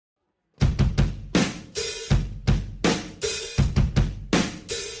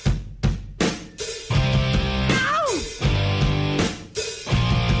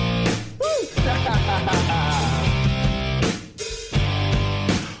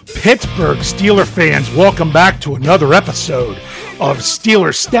Pittsburgh Steeler fans, welcome back to another episode of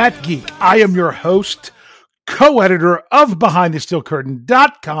Steeler Stat Geek. I am your host, co-editor of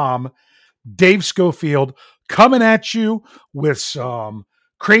BehindTheSteelCurtain.com, Dave Schofield, coming at you with some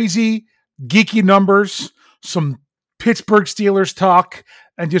crazy, geeky numbers, some Pittsburgh Steelers talk,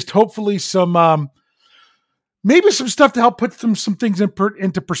 and just hopefully some maybe some stuff to help put some things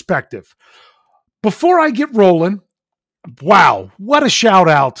into perspective. Before I get rolling, wow, what a shout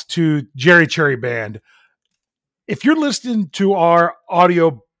out to Jerry Cherry Band. If you're listening to our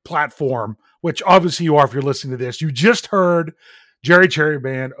audio platform, which obviously you are if you're listening to this, you just heard Jerry Cherry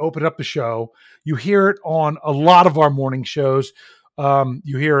Band open up the show. You hear it on a lot of our morning shows.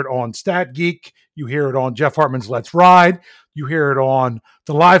 You hear it on Stat Geek. You hear it on Jeff Hartman's Let's Ride. You hear it on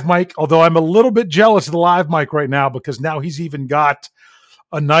the live mic, although I'm a little bit jealous of the live mic right now because now he's even got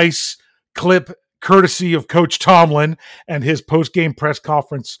a nice clip courtesy of Coach Tomlin and his post-game press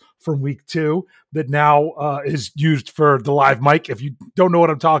conference from week 2 that now is used for the live mic. If you don't know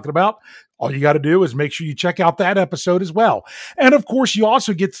what I'm talking about, all you got to do is make sure you check out that episode as well. And of course, you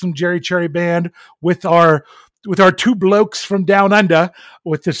also get some Jerry Cherry Band with our two blokes from down under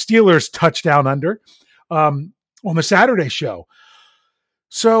with the Steelers touchdown under on the Saturday show.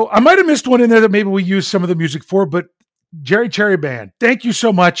 So I might have missed one in there that maybe we use some of the music for, but Jerry Cherry Band, thank you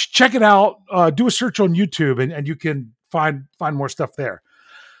so much. Check it out. Do a search on YouTube and you can find more stuff there.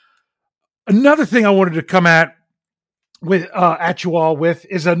 Another thing I wanted to come at you all with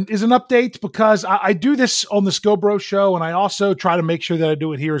is an update because I do this on the Scobro show and I also try to make sure that I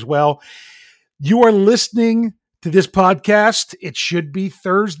do it here as well. You are listening to this podcast. It should be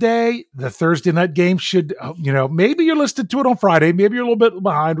Thursday. The Thursday night game should, maybe you're listening to it on Friday. Maybe you're a little bit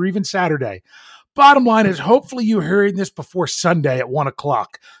behind or even Saturday. Bottom line is hopefully you're hearing this before Sunday at 1:00.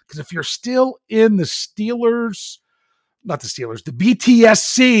 Because if you're still in the the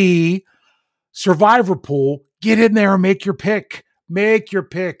BTSC survivor pool, get in there and make your pick. Make your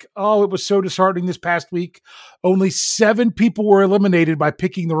pick. Oh, it was so disheartening this past week. Only 7 people were eliminated by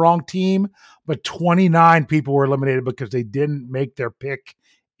picking the wrong team, but 29 people were eliminated because they didn't make their pick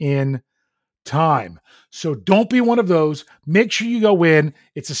in time. So don't be one of those. Make sure you go in.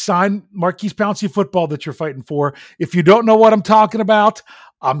 It's a signed Marquise Pouncey football that you're fighting for. If you don't know what I'm talking about,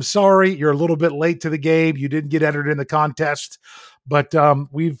 I'm sorry. You're a little bit late to the game. You didn't get entered in the contest. But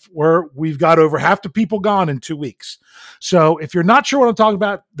we've got over half the people gone in 2 weeks. So if you're not sure what I'm talking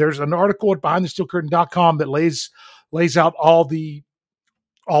about, there's an article at BehindTheSteelCurtain.com that lays out all the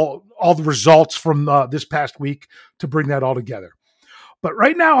results from this past week to bring that all together. But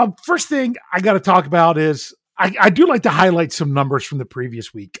right now, first thing I got to talk about is I do like to highlight some numbers from the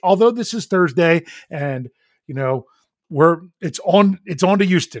previous week. Although this is Thursday, and it's on to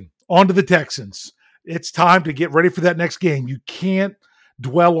Houston, on to the Texans. It's time to get ready for that next game. You can't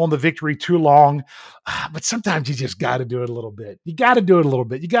dwell on the victory too long, but sometimes you just got to do it a little bit. You got to do it a little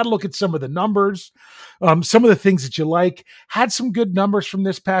bit. You got to look at some of the numbers, some of the things that you like. Had some good numbers from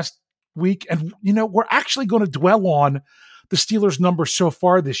this past week, and we're actually going to dwell on the Steelers' numbers so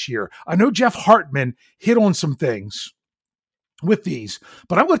far this year. I know Jeff Hartman hit on some things with these,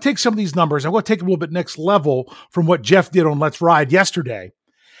 but I'm going to take some of these numbers. I'm going to take a little bit next level from what Jeff did on Let's Ride yesterday.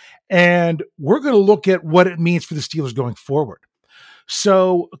 And we're going to look at what it means for the Steelers going forward.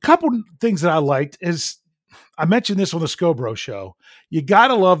 So a couple things that I liked is, I mentioned this on the Scobro show. You got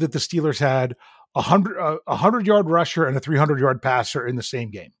to love that the Steelers had a 100-yard rusher and a 300-yard passer in the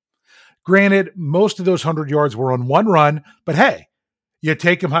same game. Granted, most of those 100 yards were on one run, but hey, you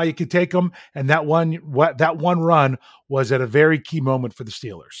take them how you can take them, and that one run was at a very key moment for the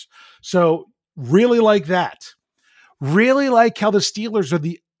Steelers. So really like that. Really like how the Steelers are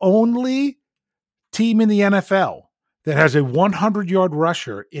the only team in the NFL that has a 100-yard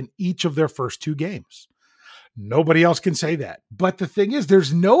rusher in each of their first 2 games. Nobody else can say that. But the thing is,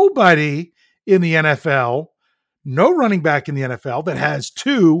 there's nobody in the NFL, no running back in the NFL that has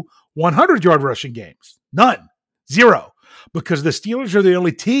 2 100-yard rushing games. None. 0. Because the Steelers are the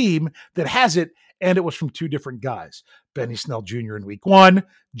only team that has it, and it was from 2 different guys. Benny Snell Jr. in week 1,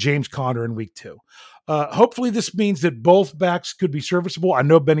 James Conner in week 2. Hopefully this means that both backs could be serviceable. I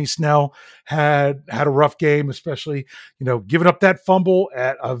know Benny Snell had a rough game, especially, giving up that fumble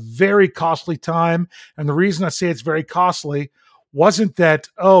at a very costly time. And the reason I say it's very costly wasn't that,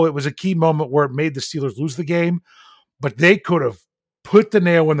 it was a key moment where it made the Steelers lose the game, but they could have put the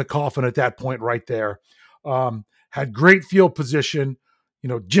nail in the coffin at that point right there. Had great field position.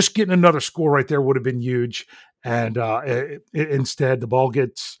 Just getting another score right there would have been huge. And instead, the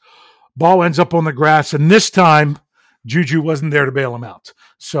ball ends up on the grass. And this time, Juju wasn't there to bail him out.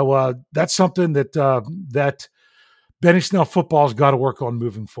 So that's something that Benny Snell football's got to work on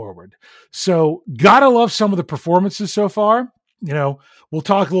moving forward. So gotta love some of the performances so far. We'll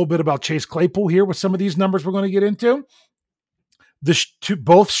talk a little bit about Chase Claypool here with some of these numbers we're going to get into.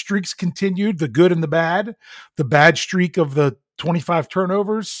 Both streaks continued, the good and the bad. The bad streak of the 25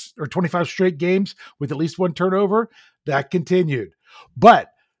 turnovers or 25 straight games with at least one turnover, that continued.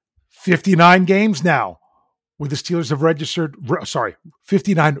 But 59 games now where the Steelers have registered,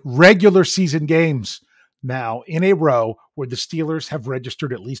 59 regular season games now in a row where the Steelers have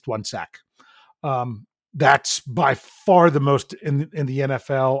registered at least one sack. That's by far the most in the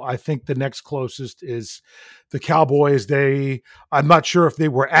NFL. I think the next closest is the Cowboys. I'm not sure if they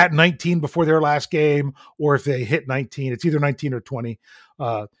were at 19 before their last game or if they hit 19. It's either 19 or 20,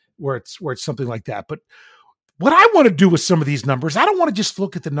 where it's something like that. But what I want to do with some of these numbers, I don't want to just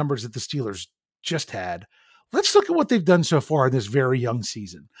look at the numbers that the Steelers just had. Let's look at what they've done so far in this very young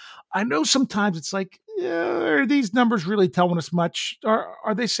season. I know sometimes it's like, are these numbers really telling us much?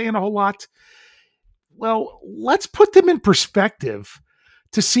 Are they saying a whole lot? Well, let's put them in perspective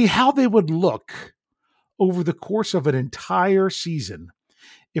to see how they would look over the course of an entire season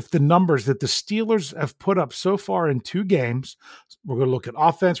if the numbers that the Steelers have put up so far in 2 games, we're going to look at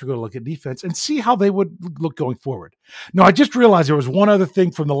offense, we're going to look at defense, and see how they would look going forward. Now, I just realized there was one other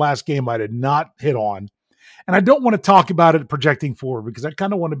thing from the last game I did not hit on, and I don't want to talk about it projecting forward because I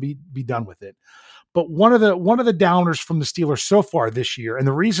kind of want to be done with it. But one of the downers from the Steelers so far this year, and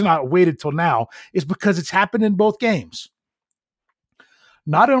the reason I waited till now is because it's happened in both games.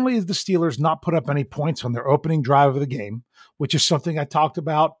 Not only has the Steelers not put up any points on their opening drive of the game, which is something I talked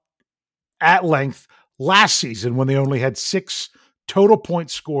about at length last season when they only had 6 total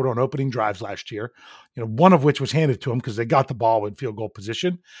points scored on opening drives last year, one of which was handed to them because they got the ball in field goal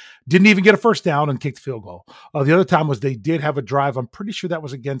position, didn't even get a first down and kicked the field goal. The other time was they did have a drive. I'm pretty sure that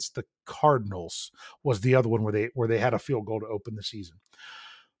was against the Cardinals was the other one where they had a field goal to open the season.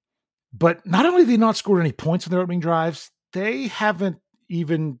 But not only have they not scored any points on their opening drives, they haven't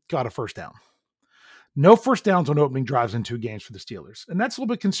even got a first down. No first downs on opening drives in 2 games for the Steelers. And that's a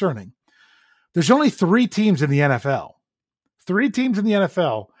little bit concerning. There's only 3 teams in the NFL. 3 teams in the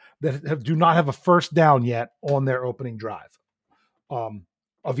NFL that do not have a first down yet on their opening drive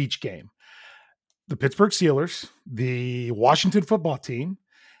of each game. The Pittsburgh Steelers, the Washington football team,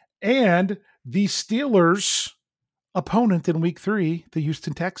 and the Steelers' opponent in week 3, the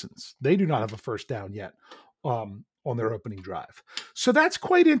Houston Texans. They do not have a first down yet on their opening drive. So that's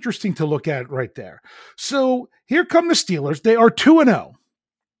quite interesting to look at right there. So here come the Steelers. They are 2-0.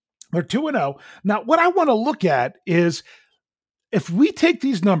 They're 2-0. Now, what I want to look at is if we take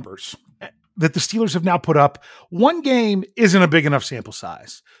these numbers that the Steelers have now put up, 1 game isn't a big enough sample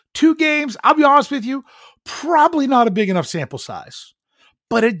size. 2 games, I'll be honest with you, probably not a big enough sample size,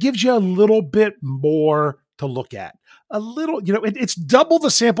 but it gives you a little bit more to look at. A little, it's double the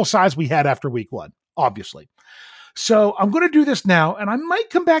sample size we had after week 1, obviously. So I'm going to do this now, and I might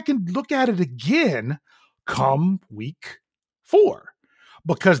come back and look at it again come week 4.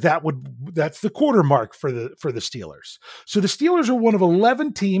 Because that's the quarter mark for the Steelers. So the Steelers are one of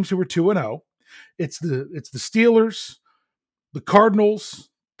 11 teams who are 2-0. It's the Steelers, the Cardinals,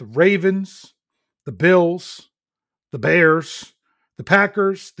 the Ravens, the Bills, the Bears, the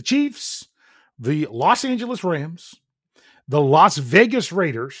Packers, the Chiefs, the Los Angeles Rams, the Las Vegas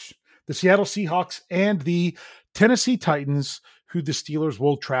Raiders, the Seattle Seahawks, and the Tennessee Titans, who the Steelers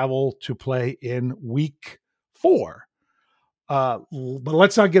will travel to play in week 4. But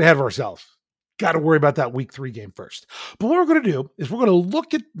let's not get ahead of ourselves. Got to worry about that week 3 game first. But what we're going to do is we're going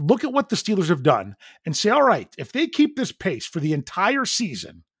to look at what the Steelers have done and say, all right, if they keep this pace for the entire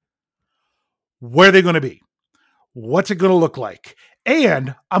season, where are they going to be? What's it going to look like?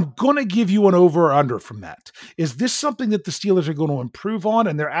 And I'm going to give you an over or under from that. Is this something that the Steelers are going to improve on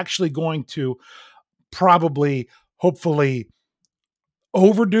and they're actually going to probably, hopefully,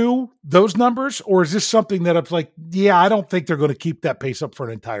 overdo those numbers, or is this something that I'm like, yeah, I don't think they're going to keep that pace up for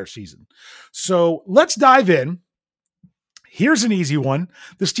an entire season? So let's dive in. Here's an easy one.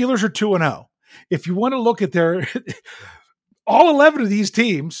 The Steelers are 2-0. If you want to look at all 11 of these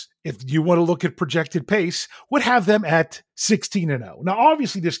teams, if you want to look at projected pace, would have them at 16-0. Now,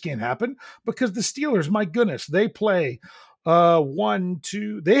 obviously this can't happen because the Steelers, my goodness, they play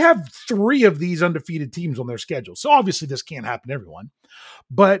they have 3 of these undefeated teams on their schedule. So obviously this can't happen to everyone,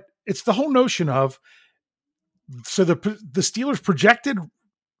 but it's the whole notion of, so the Steelers projected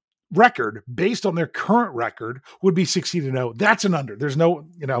record based on their current record would be 16-0. That's an under. There's no,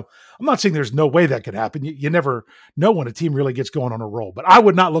 I'm not saying there's no way that could happen. You never know when a team really gets going on a roll, but I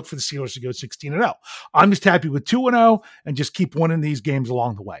would not look for the Steelers to go 16-0. I'm just happy with 2-0 and just keep winning these games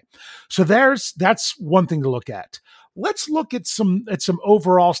along the way. So that's one thing to look at. let's look at some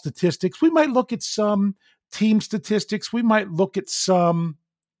overall statistics. We might look at some team statistics. We might look at some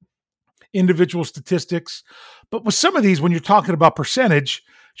individual statistics. But with some of these, when you're talking about percentage,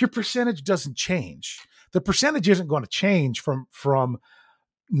 your percentage doesn't change. The percentage isn't going to change from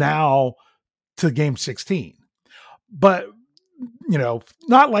now to game 16. But,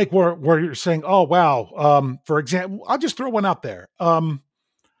 not like where you're saying, oh, wow. For example, I'll just throw one out there.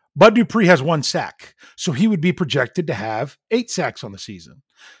 Bud Dupree has 1 sack, so he would be projected to have 8 sacks on the season.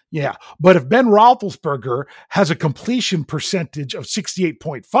 Yeah, but if Ben Roethlisberger has a completion percentage of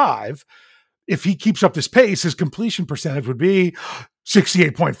 68.5, if he keeps up this pace, his completion percentage would be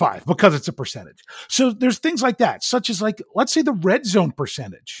 68.5 because it's a percentage. So there's things like that, such as let's say the red zone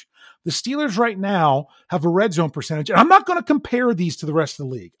percentage. The Steelers right now have a red zone percentage, and I'm not going to compare these to the rest of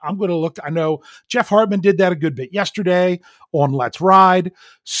the league. I'm going to look. I know Jeff Hartman did that a good bit yesterday on Let's Ride.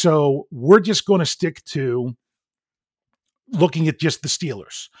 So we're just going to stick to looking at just the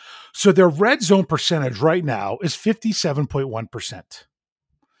Steelers. So their red zone percentage right now is 57.1%.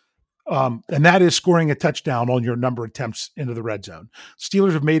 And that is scoring a touchdown on your number of attempts into the red zone.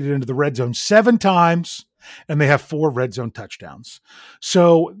 Steelers have made it into the red zone 7 times, and they have 4 red zone touchdowns.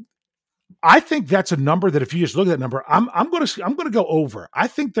 So I think that's a number that if you just look at that number, I'm going to go over. I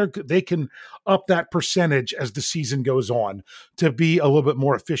think they can up that percentage as the season goes on to be a little bit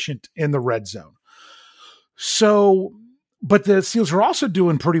more efficient in the red zone. So, but the Steelers are also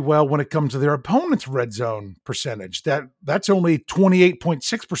doing pretty well when it comes to their opponent's red zone percentage. That's only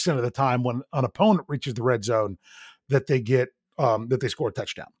 28.6% of the time when an opponent reaches the red zone that they get that they score a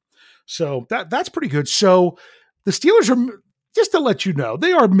touchdown. So that's pretty good. So the Steelers are, just to let you know,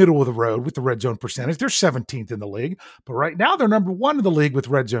 they are middle of the road with the red zone percentage. They're 17th in the league, but right now they're number 1 in the league with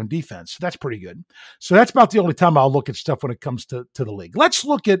red zone defense. So that's pretty good. So that's about the only time I'll look at stuff when it comes to the league. Let's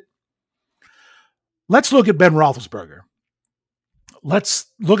look at Ben Roethlisberger. Let's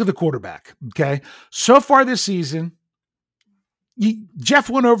look at the quarterback. Okay. So far this season, Jeff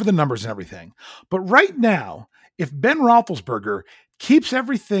went over the numbers and everything, but right now, if Ben Roethlisberger keeps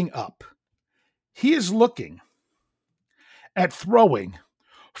everything up, he is looking at throwing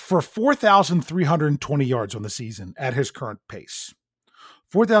for 4,320 yards on the season at his current pace.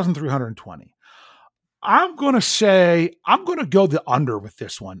 4,320. I'm going to go the under with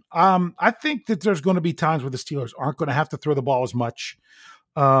this one. I think that there's going to be times where the Steelers aren't going to have to throw the ball as much.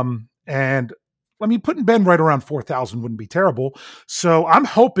 And putting Ben right around 4,000 wouldn't be terrible. So I'm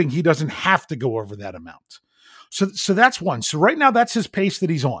hoping he doesn't have to go over that amount. So that's one. So right now that's his pace that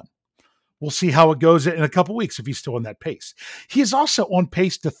he's on. We'll see how it goes in a couple weeks if he's still on that pace. He is also on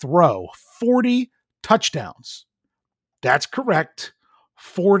pace to throw 40 touchdowns. That's correct.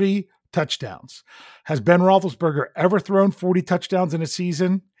 40 touchdowns. Has Ben Roethlisberger ever thrown 40 touchdowns in a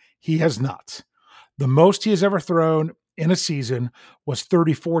season? He has not. The most he has ever thrown in a season was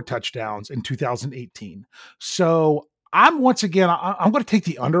 34 touchdowns in 2018. So I'm going to take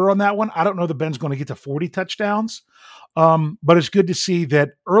the under on that one. I don't know that Ben's going to get to 40 touchdowns. But it's good to see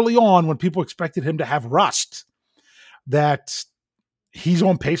that early on when people expected him to have rust, that he's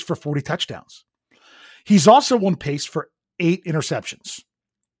on pace for 40 touchdowns. He's also on pace for 8 interceptions.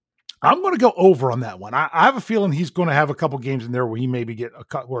 I'm going to go over on that one. I have a feeling he's going to have a couple games in there where he maybe get a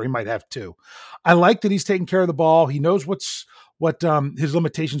cut where he might have 2. I like that he's taking care of the ball. He knows what his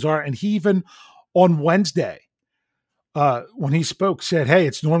limitations are. And he even on Wednesday, when he spoke, said, hey,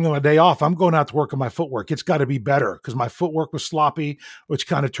 it's normally my day off. I'm going out to work on my footwork. It's got to be better because my footwork was sloppy, which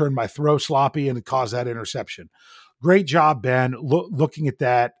kind of turned my throw sloppy and it caused that interception. Great job, Ben, looking at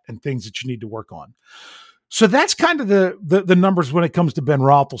that and things that you need to work on. So that's kind of the numbers when it comes to Ben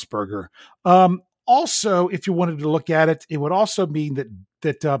Roethlisberger. Also, if you wanted to look at it, it would also mean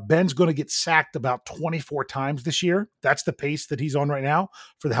that Ben's going to get sacked about 24 times this year. That's the pace that he's on right now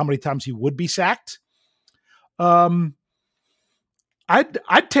for how many times he would be sacked. I'd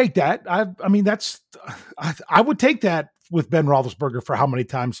take that. I would take that with Ben Roethlisberger for how many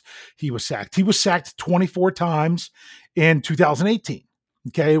times he was sacked. He was sacked 24 times in 2018.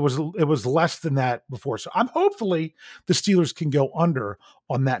 Okay, it was less than that before. So hopefully the Steelers can go under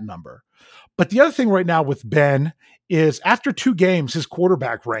on that number. But the other thing right now with Ben is after 2 games, his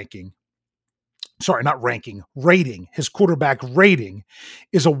quarterback rating, his quarterback rating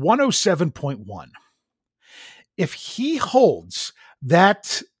is a 107.1. If he holds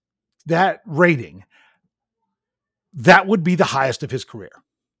that rating, that would be the highest of his career.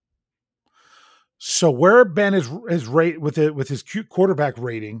 So where Ben is rate with his quarterback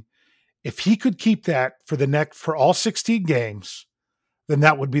rating, if he could keep that for all 16 games, then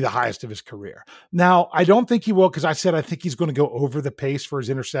that would be the highest of his career. Now, I don't think he will, because I said I think he's going to go over the pace for his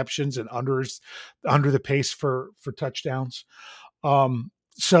interceptions and under the pace for touchdowns.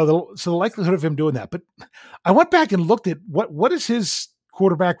 So the likelihood of him doing that. But I went back and looked at what is his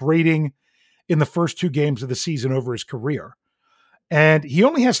quarterback rating in the first 2 games of the season over his career. And he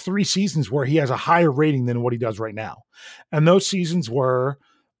only has 3 seasons where he has a higher rating than what he does right now. And those seasons were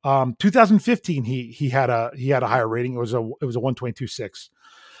 2015. He had a higher rating. It was a 122.6.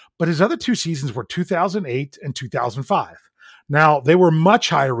 But his other 2 seasons were 2008 and 2005. Now they were much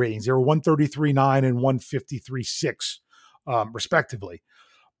higher ratings. They were 133.9 and 153.6, respectively.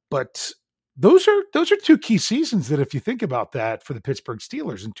 But those are 2 key seasons that, if you think about that, for the Pittsburgh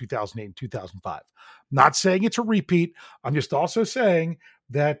Steelers in 2008 and 2005. Not saying it's a repeat. I'm just also saying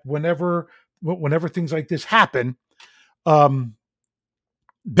that whenever things like this happen,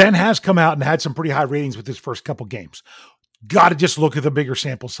 Ben has come out and had some pretty high ratings with his first couple games. Got to just look at the bigger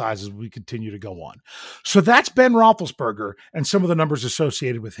sample size as we continue to go on. So that's Ben Roethlisberger and some of the numbers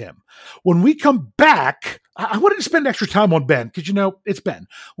associated with him. When we come back, I wanted to spend extra time on Ben because, it's Ben.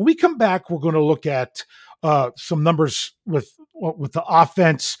 When we come back, we're going to look at some numbers with the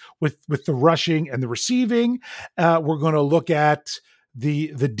offense, with the rushing and the receiving. We're going to look at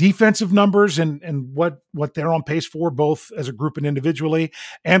the defensive numbers and what they're on pace for, both as a group and individually.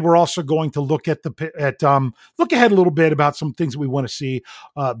 And we're also going to look at look ahead a little bit about some things that we want to see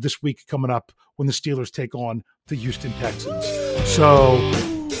this week coming up when the Steelers take on the Houston Texans. So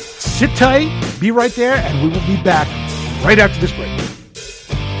sit tight, be right there, and we will be back right after this break.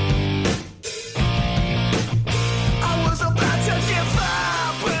 I was about to give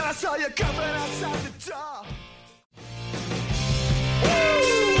up when I saw you coming outside the door.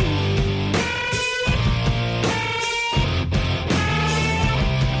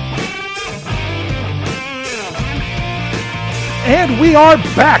 And we are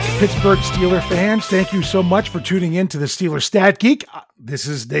back, Pittsburgh Steelers fans. Thank you so much for tuning in to the Steelers Stat Geek. This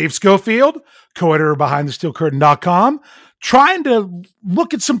is Dave Schofield, co-editor behind thesteelcurtain.com, trying to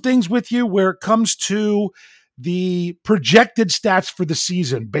look at some things with you where it comes to the projected stats for the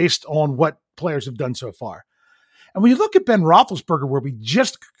season based on what players have done so far. And when you look at Ben Roethlisberger, where we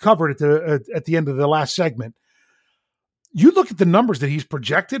just covered at the end of the last segment, you look at the numbers that he's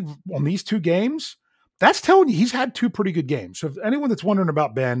projected on these 2 games. That's telling you he's had 2 pretty good games. So if anyone that's wondering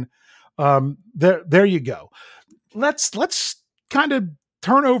about Ben, there you go. Let's kind of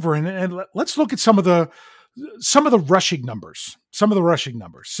turn over and let's look at some of the rushing numbers.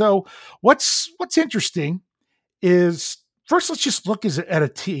 So what's interesting is, first, let's just look at a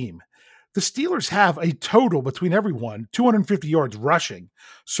team. The Steelers have a total between everyone 250 yards rushing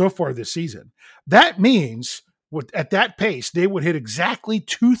so far this season. That means at that pace, they would hit exactly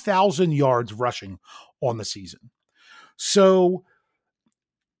 2,000 yards rushing on the season. So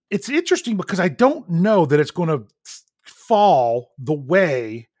it's interesting because I don't know that it's going to fall the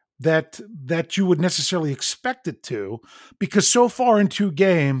way that you would necessarily expect it to, because so far in 2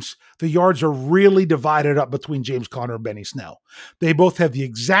 games, the yards are really divided up between James Conner and Benny Snell. They both have the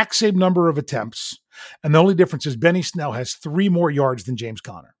exact same number of attempts, and the only difference is Benny Snell has 3 more yards than James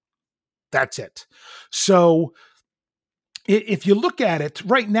Conner. That's it. So if you look at it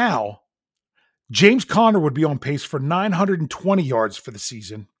right now, James Conner would be on pace for 920 yards for the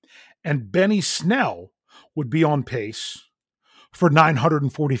season, and Benny Snell would be on pace for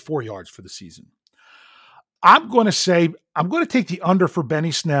 944 yards for the season. I'm going to take the under for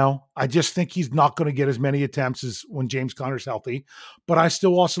Benny Snell. I just think he's not going to get as many attempts as when James Conner's healthy, but I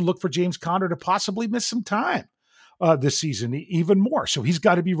still also look for James Conner to possibly miss some time this season, even more. So he's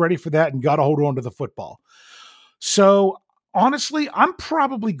got to be ready for that and got to hold on to the football. So honestly, I'm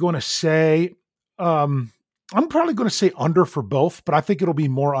probably going to say under for both, but I think it'll be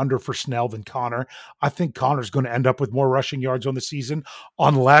more under for Snell than Conner. I think Conner's going to end up with more rushing yards on the season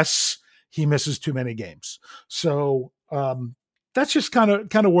unless he misses too many games. So that's just kind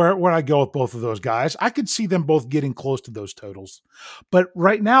of where I go with both of those guys. I could see them both getting close to those totals, but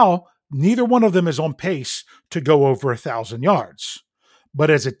right now, neither one of them is on pace to go over 1,000 yards. But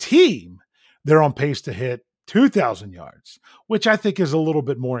as a team, they're on pace to hit 2,000 yards, which I think is a little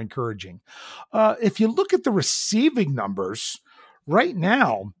bit more encouraging. If you look at the receiving numbers right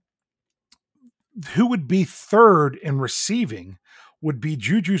now, who would be third in receiving would be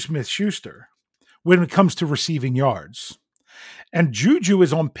Juju Smith-Schuster when it comes to receiving yards. And Juju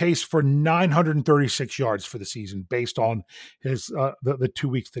is on pace for 936 yards for the season based on his the 2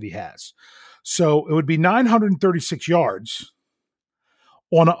 weeks that he has. So it would be 936 yards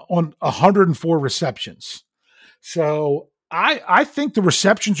on 104 receptions. So I think the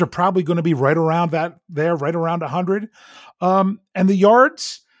receptions are probably going to be right around that there, right around 100. And the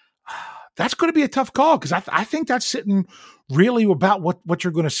yards, that's going to be a tough call because I think that's sitting really about what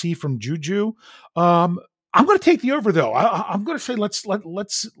you're going to see from Juju. I'm going to take the over though. I'm going to say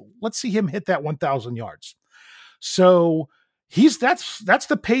let's see him hit that 1,000 yards. So that's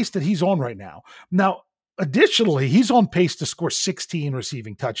the pace that he's on right now. Now, additionally, he's on pace to score 16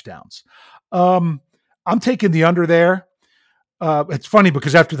 receiving touchdowns. I'm taking the under there. It's funny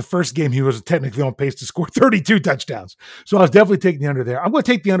because after the first game, he was technically on pace to score 32 touchdowns. So I was definitely taking the under there. I'm going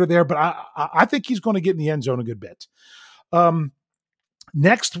to take the under there, but I think he's going to get in the end zone a good bit.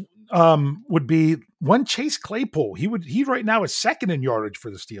 Next would be one Chase Claypool. He right now is second in yardage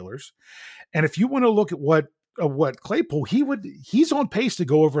for the Steelers. And if you want to look at what Claypool, he's on pace to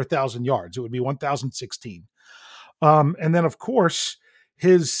go over 1,000 yards. It would be 1,016. And then of course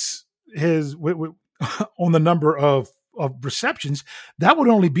his on the number of receptions, that would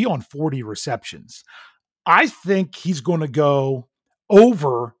only be on 40 receptions. I think he's going to go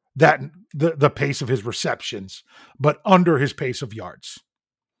over that, the pace of his receptions, but under his pace of yards.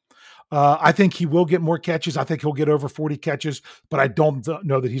 I think he will get more catches. I think he'll get over 40 catches, but I don't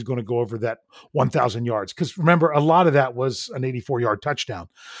know that he's going to go over that 1,000 yards. Because remember, a lot of that was an 84-yard touchdown.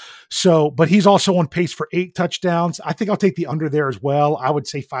 So, but he's also on pace for 8 touchdowns. I think I'll take the under there as well. I would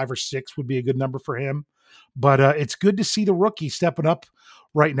say 5 or 6 would be a good number for him. But it's good to see the rookie stepping up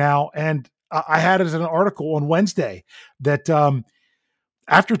right now. And I had it as an article on Wednesday that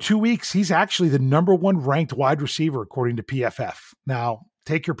after 2 weeks, he's actually the number 1 ranked wide receiver according to PFF. Now,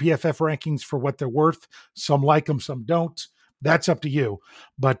 take your PFF rankings for what they're worth. Some like them, some don't. That's up to you.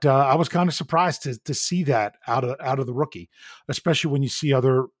 But I was kind of surprised to see that out of the rookie, especially when you see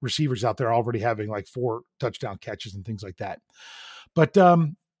other receivers out there already having like 4 touchdown catches and things like that. But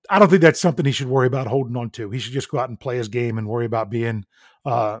I don't think that's something he should worry about holding on to. He should just go out and play his game and worry about being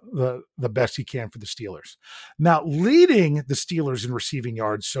the best he can for the Steelers. Now, leading the Steelers in receiving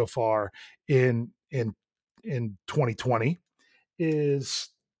yards so far in 2020 is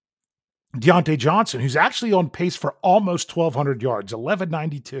Deontay Johnson, who's actually on pace for almost 1,200 yards,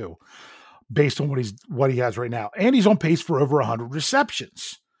 1,192, based on what he has right now. And he's on pace for over 100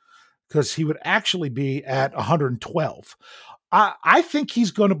 receptions because he would actually be at 112. I think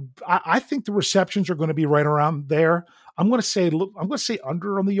I think the receptions are going to be right around there. I'm going to say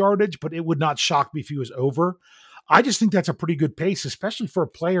under on the yardage, but it would not shock me if he was over. I just think that's a pretty good pace, especially for a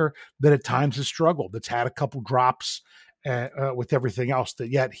player that at times has struggled, that's had a couple drops with everything else, that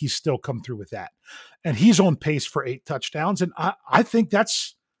yet he's still come through with that. And he's on pace for 8 touchdowns. And I think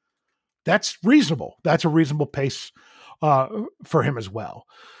that's reasonable. That's a reasonable pace for him as well.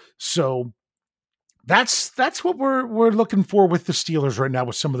 So that's what we're looking for with the Steelers right now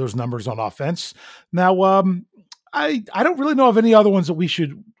with some of those numbers on offense. Now, I don't really know of any other ones that we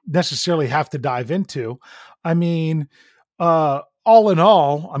should necessarily have to dive into. I mean, all in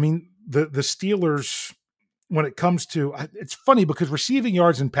all, I mean, the Steelers, when it comes to, it's funny because receiving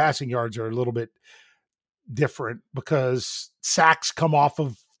yards and passing yards are a little bit different because sacks come off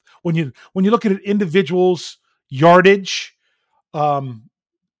of when you look at an individual's yardage,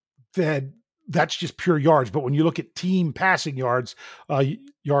 that's just pure yards. But when you look at team passing yards,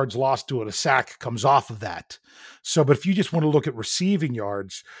 yards lost to it, a sack comes off of that. So, but if you just want to look at receiving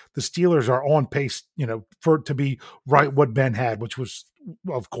yards, the Steelers are on pace, to be right what Ben had, which was,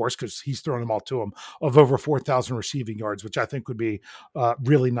 of course, because he's throwing them all to him, of over 4,000 receiving yards, which I think would be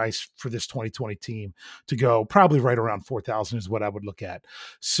really nice for this 2020 team to go probably right around 4,000 is what I would look at.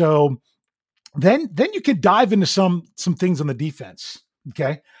 So then you can dive into some things on the defense.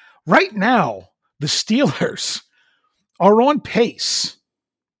 Okay. Right now, the Steelers are on pace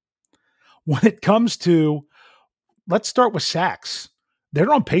when it comes to, let's start with sacks.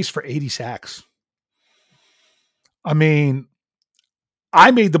 They're on pace for 80 sacks. I mean, I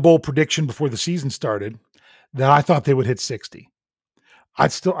made the bold prediction before the season started that I thought they would hit 60. I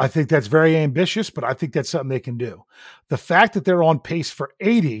think that's very ambitious, but I think that's something they can do. The fact that they're on pace for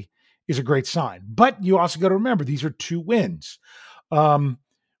 80 is a great sign. But you also got to remember, these are 2 wins.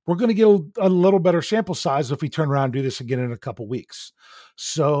 We're going to get a little better sample size if we turn around and do this again in a couple weeks.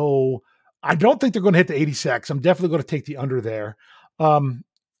 So I don't think they're going to hit the 80 sacks. I'm definitely going to take the under there. But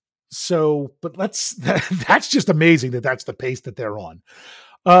that's just amazing that that's the pace that they're on.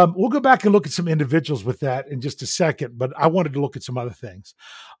 We'll go back and look at some individuals with that in just a second, but I wanted to look at some other things.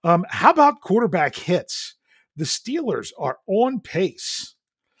 How about quarterback hits? The Steelers are on pace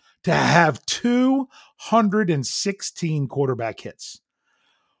to have 216 quarterback hits.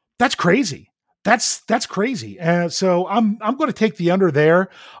 That's crazy. That's crazy. So I'm going to take the under there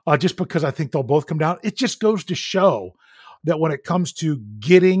just because I think they'll both come down. It just goes to show that when it comes to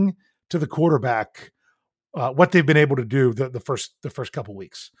getting to the quarterback, what they've been able to do the first couple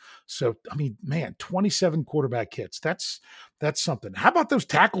weeks. So, I mean, man, 27 quarterback hits. That's something. How about those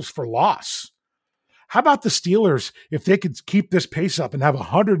tackles for loss? How about the Steelers if they could keep this pace up and have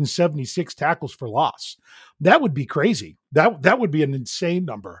 176 tackles for loss? That would be crazy. That would be an insane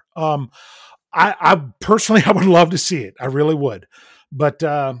number. I personally, I would love to see it. I really would. But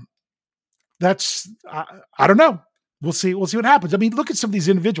I don't know. We'll see what happens. I mean, look at some of these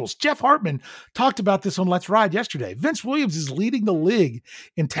individuals. Jeff Hartman talked about this on Let's Ride yesterday. Vince Williams is leading the league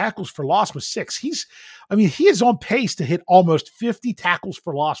in tackles for loss with 6. He is on pace to hit almost 50 tackles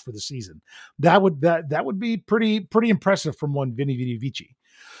for loss for the season. That would be pretty impressive from one Vinny Vidi Vici.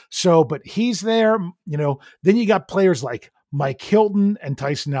 So, but he's there, then you got players like Mike Hilton and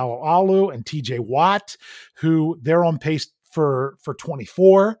Tyson Alualu and TJ Watt, who they're on pace for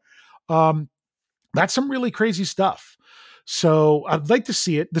 24. That's some really crazy stuff. So I'd like to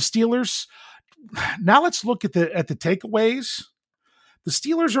see it. The Steelers. Now let's look at the takeaways. The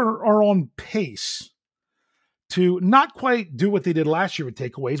Steelers are on pace to not quite do what they did last year with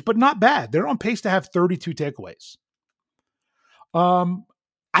takeaways, but not bad. They're on pace to have 32 takeaways.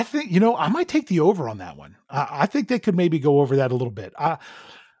 I think, I might take the over on that one. I think they could maybe go over that a little bit.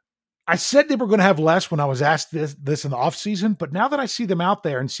 I said they were going to have less when I was asked this in the offseason, but now that I see them out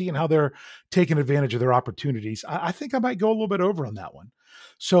there and seeing how they're taking advantage of their opportunities, I think I might go a little bit over on that one.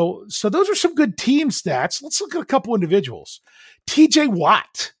 So those are some good team stats. Let's look at a couple individuals. TJ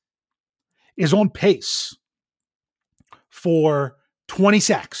Watt is on pace for 20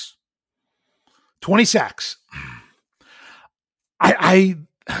 sacks. 20 sacks.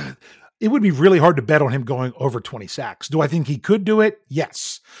 It would be really hard to bet on him going over 20 sacks. Do I think he could do it?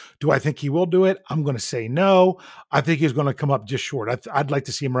 Yes. Do I think he will do it? I'm going to say no. I think he's going to come up just short. I'd like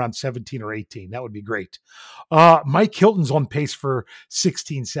to see him around 17 or 18. That would be great. Mike Hilton's on pace for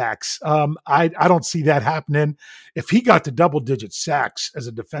 16 sacks. I don't see that happening. If he got to double-digit sacks as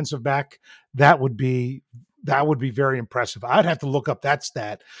a defensive back, that would be very impressive. I'd have to look up that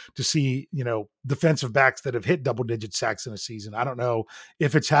stat to see, defensive backs that have hit double-digit sacks in a season. I don't know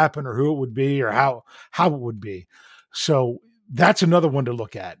if it's happened or who it would be or how it would be. So that's another one to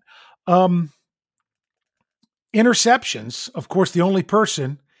look at. Interceptions, of course, the only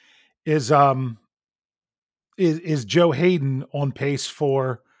person is Joe Hayden on pace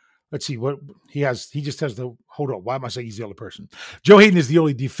for. Let's see what he has. He just has hold on. Why am I saying he's the only person? Joe Hayden is the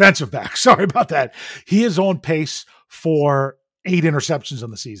only defensive back. Sorry about that. He is on pace for 8 interceptions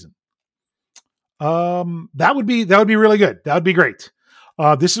on the season. That would be really good. That would be great.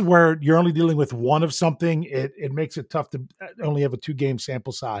 This is where you're only dealing with one of something. It makes it tough to only have a 2-game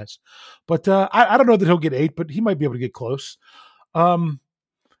sample size, but I don't know that he'll get 8, but he might be able to get close.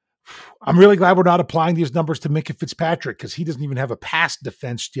 I'm really glad we're not applying these numbers to Minkah Fitzpatrick because he doesn't even have a pass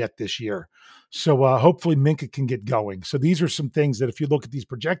defense yet this year. So hopefully Minkah can get going. So these are some things that if you look at these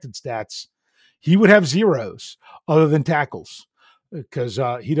projected stats, he would have zeros other than tackles because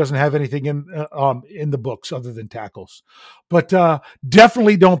he doesn't have anything in the books other than tackles. But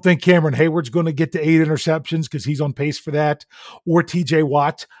definitely don't think Cameron Hayward's going to get to 8 interceptions because he's on pace for that, or TJ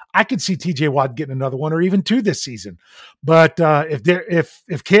Watt. I could see TJ Watt getting another 1 or even 2 this season. But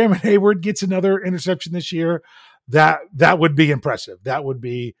if Cameron Hayward gets another interception this year, that would be impressive. That would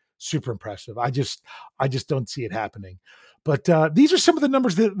be super impressive. I just don't see it happening. But these are some of the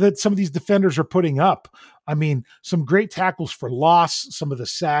numbers that some of these defenders are putting up. I mean, some great tackles for loss, some of the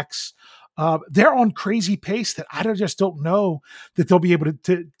sacks. They're on crazy pace that I just don't know that they'll be able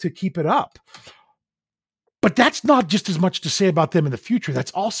to keep it up. But that's not just as much to say about them in the future.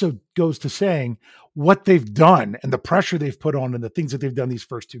 That's also goes to saying what they've done and the pressure they've put on and the things that they've done these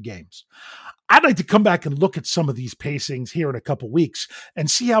first 2 games. I'd like to come back and look at some of these pacings here in a couple weeks and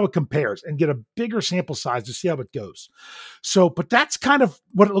see how it compares and get a bigger sample size to see how it goes. So, but that's kind of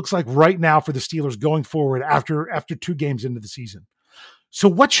what it looks like right now for the Steelers going forward after 2 games into the season. So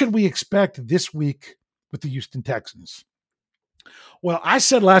what should we expect this week with the Houston Texans? Well, I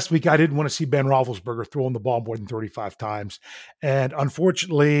said last week I didn't want to see Ben Roethlisberger throwing the ball more than 35 times, and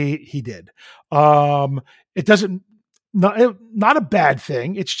unfortunately, he did. It doesn't not a bad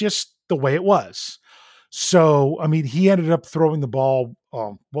thing. It's just the way it was. So, I mean, he ended up throwing the ball.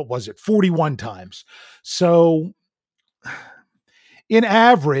 41 times. So, in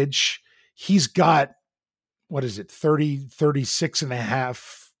average, he's got 36 and a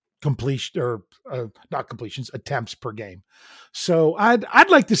half completion or not completions, attempts per game. So I'd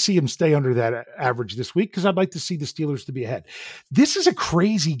like to see him stay under that average this week because I'd like to see the Steelers to be ahead. This is a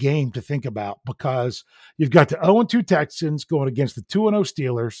crazy game to think about because you've got the 0-2 Texans going against the 2-0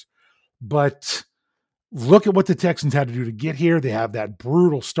 Steelers, but look at what the Texans had to do to get here. They have that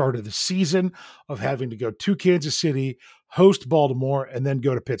brutal start of the season of having to go to Kansas City, host Baltimore, and then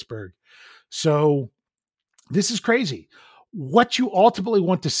go to Pittsburgh. So this is crazy. What you ultimately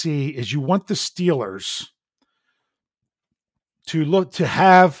want to see is you want the Steelers to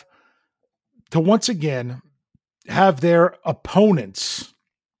once again have their opponents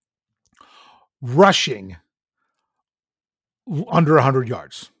rushing under 100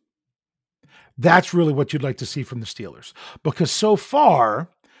 yards. That's really what you'd like to see from the Steelers, because so far,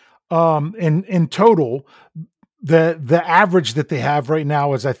 in total, the average that they have right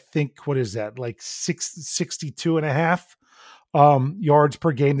now is, I think, what is that, like 62 and a half yards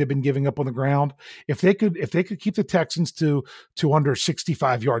per game they've been giving up on the ground. If they could keep the Texans to under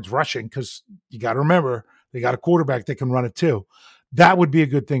 65 yards rushing, because you got to remember they got a quarterback that can run it too, that would be a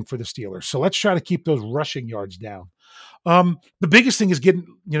good thing for the Steelers. So let's try to keep those rushing yards down. The biggest thing is getting,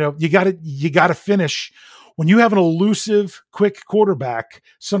 you got to finish. When you have an elusive, quick quarterback,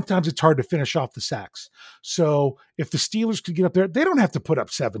 sometimes it's hard to finish off the sacks. So if the Steelers could get up there, they don't have to put up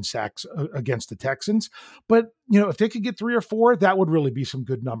 7 sacks against the Texans, but if they could get 3 or 4, that would really be some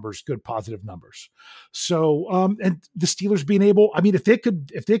good numbers, good positive numbers. So, and the Steelers being able, if they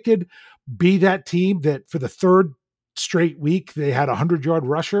could be that team that for the third straight week, they had a 100-yard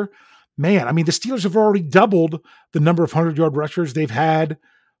rusher, man, the Steelers have already doubled the number of 100-yard rushers they've had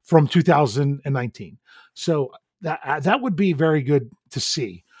from 2019. So that would be very good to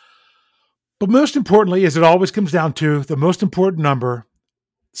see. But most importantly, as it always comes down to, the most important number,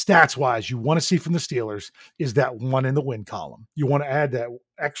 stats-wise, you want to see from the Steelers is that 1 in the win column. You want to add that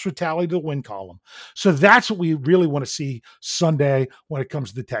extra tally to the win column. So that's what we really want to see Sunday when it comes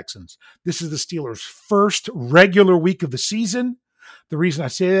to the Texans. This is the Steelers' first regular week of the season. The reason I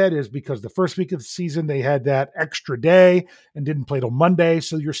say that is because the first week of the season, they had that extra day and didn't play till Monday,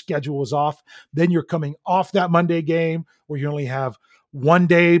 so your schedule was off. Then you're coming off that Monday game where you only have 1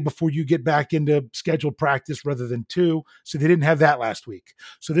 day before you get back into scheduled practice rather than 2. So they didn't have that last week.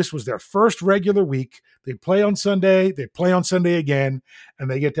 So this was their first regular week. They play on Sunday, they play on Sunday again, and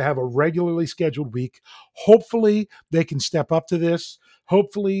they get to have a regularly scheduled week. Hopefully they can step up to this.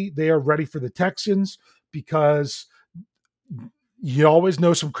 Hopefully they are ready for the Texans, because you always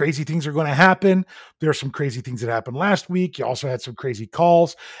know some crazy things are going to happen. There are some crazy things that happened last week. You also had some crazy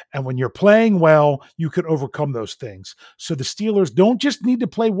calls. And when you're playing well, you can overcome those things. So the Steelers don't just need to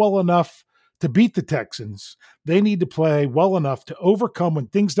play well enough to beat the Texans. They need to play well enough to overcome when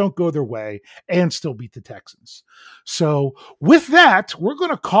things don't go their way and still beat the Texans. So with that, we're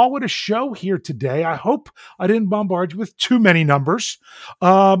going to call it a show here today. I hope I didn't bombard you with too many numbers.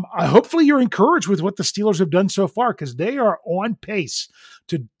 Hopefully you're encouraged with what the Steelers have done so far, because they are on pace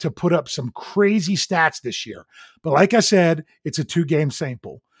to put up some crazy stats this year. But like I said, it's a 2-game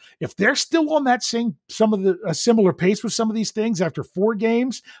sample. If they're still on that a similar pace with some of these things after 4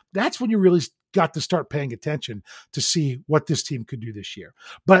 games, that's when you really got to start paying attention to see what this team could do this year.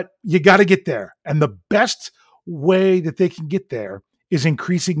 But you got to get there. And the best way that they can get there is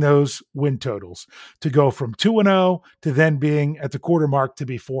increasing those win totals to go from 2-0 to then being at the quarter mark to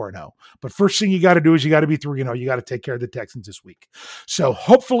be 4-0. But first thing you got to do is you got to be 3-0. You got to take care of the Texans this week. So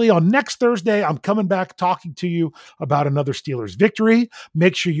hopefully on next Thursday, I'm coming back talking to you about another Steelers victory.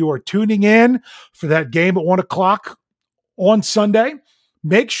 Make sure you are tuning in for that game at 1:00 on Sunday.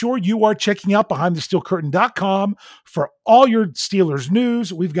 Make sure you are checking out BehindTheSteelCurtain.com for all your Steelers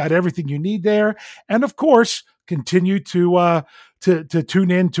news. We've got everything you need there. And of course, continue to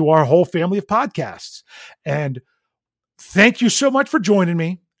tune in to our whole family of podcasts. And thank you so much for joining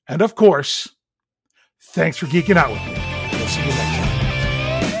me. And of course, thanks for geeking out with me. We'll see you next time.